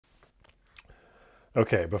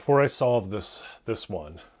Okay, before I solve this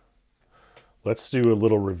one, let's do a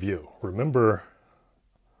little review. Remember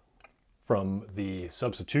from the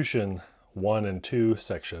substitution 1 and 2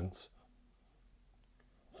 sections,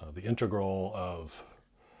 the integral of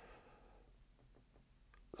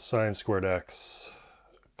sine squared x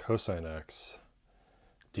cosine x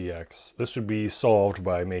dx, this would be solved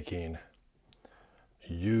by making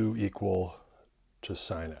u equal to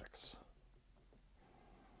sine x.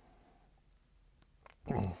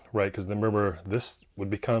 Right, because remember this would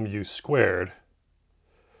become u squared,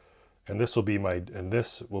 and this will be my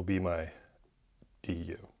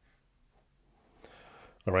du.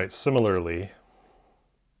 All right, similarly,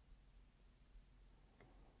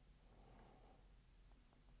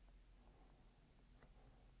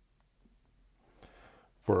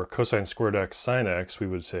 for cosine squared x sine x, we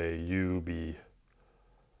would say u be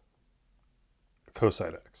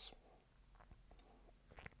cosine x.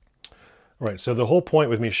 All right, so the whole point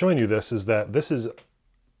with me showing you this is that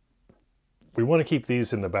we want to keep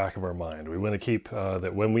these in the back of our mind. We want to keep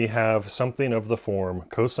that when we have something of the form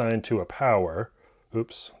cosine to a power,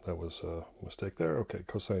 oops, that was a mistake there. Okay,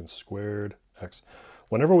 cosine squared x.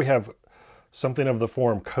 Whenever we have something of the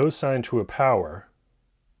form cosine to a power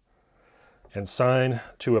and sine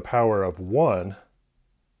to a power of 1,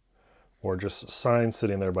 or just sine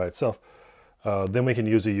sitting there by itself, then we can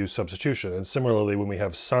use a u substitution. And similarly, when we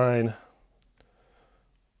have sine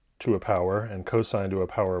to a power and cosine to a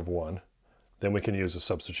power of 1, then we can use a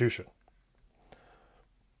substitution.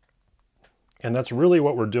 And that's really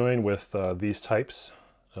what we're doing with these types.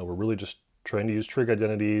 We're really just trying to use trig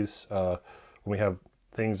identities when we have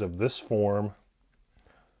things of this form,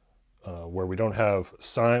 where we don't have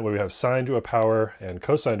sine, where we have sine to a power and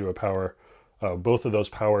cosine to a power, both of those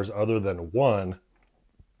powers other than 1.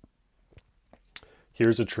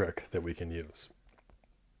 Here's a trick that we can use.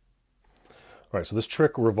 All right, so this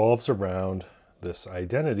trick revolves around this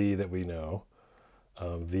identity that we know,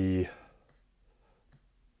 the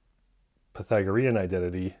Pythagorean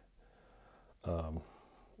identity,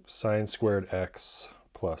 sine squared x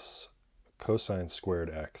plus cosine squared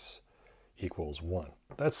x equals 1.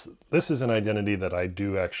 This is an identity that I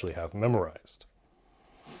do actually have memorized.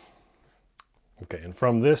 Okay, and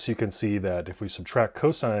from this you can see that if we subtract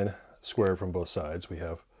cosine squared from both sides, we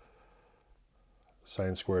have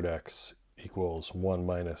sine squared x equals 1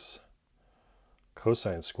 minus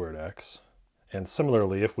cosine squared x. And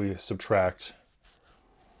similarly, if we subtract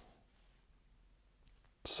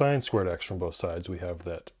sine squared x from both sides, we have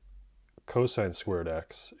that cosine squared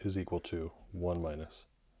x is equal to 1 minus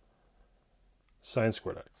sine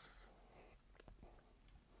squared x.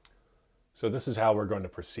 So this is how we're going to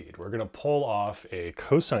proceed. We're going to pull off a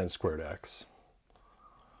cosine squared x,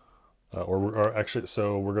 or actually,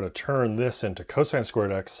 so we're going to turn this into cosine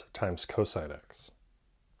squared x times cosine x.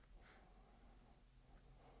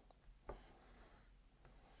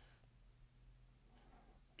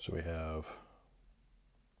 So we have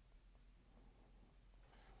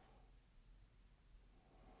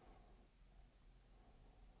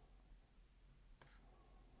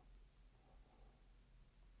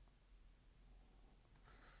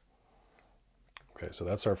okay, so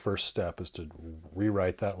that's our first step, is to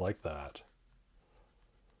rewrite that like that.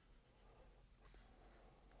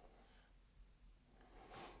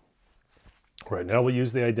 Right, now we'll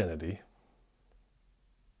use the identity.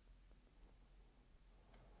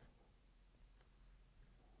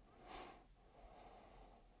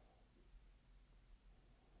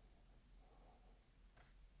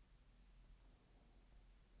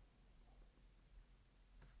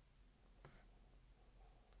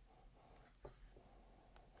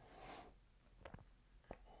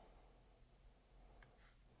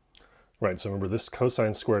 Right, so remember this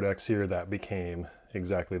cosine squared x here, that became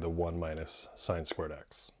exactly the 1 minus sine squared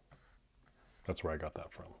x. That's where I got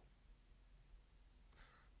that from.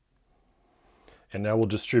 And now we'll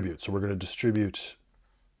distribute. So we're going to distribute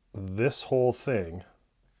this whole thing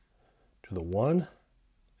to the 1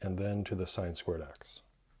 and then to the sine squared x.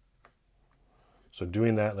 So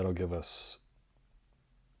doing that, that'll give us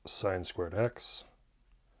sine squared x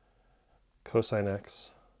cosine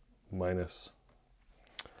x minus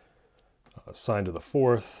sine to the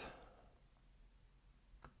 4th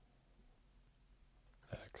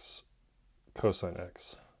x cosine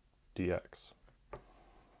x dx.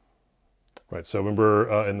 Right, so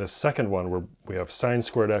remember in the second one we have sine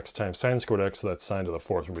squared x times sine squared x, so that's sine to the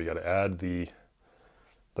 4th. Remember, you got to add the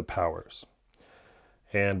powers.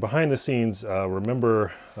 And behind the scenes,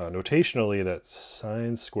 remember notationally that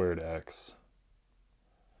sine squared x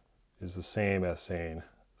is the same as saying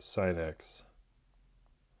sine x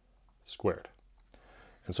squared.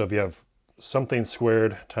 And so if you have something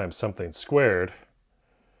squared times something squared,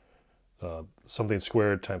 something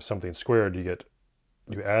squared times something squared,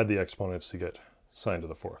 you add the exponents to get sine to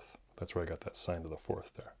the fourth. That's where I got that sine to the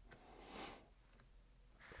fourth there.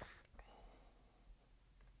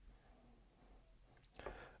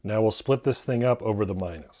 Now we'll split this thing up over the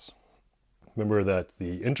minus. Remember that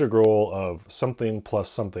the integral of something plus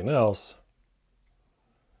something else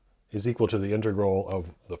is equal to the integral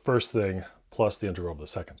of the first thing plus the integral of the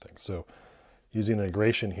second thing. So using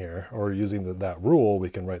integration here, or using that rule, we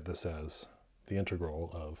can write this as the integral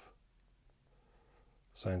of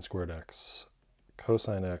sine squared x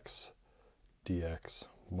cosine x dx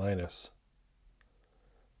minus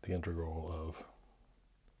the integral of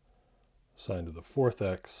sine to the fourth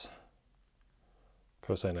x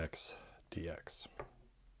cosine x dx.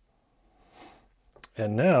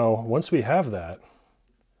 And now, once we have that,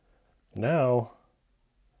 now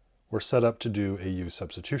we're set up to do a u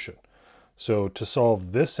substitution. So to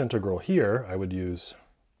solve this integral here, I would use,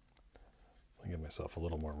 let me give myself a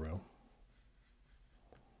little more room.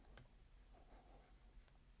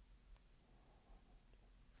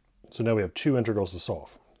 So now we have two integrals to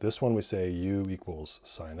solve. This one we say u equals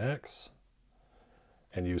sine x,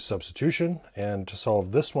 and use substitution. And to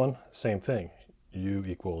solve this one, same thing, u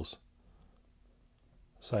equals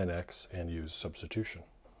sine x and use substitution.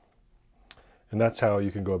 And that's how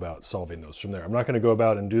you can go about solving those from there. I'm not going to go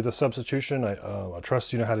about and do the substitution. I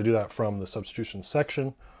trust you know how to do that from the substitution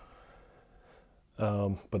section,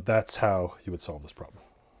 but that's how you would solve this problem.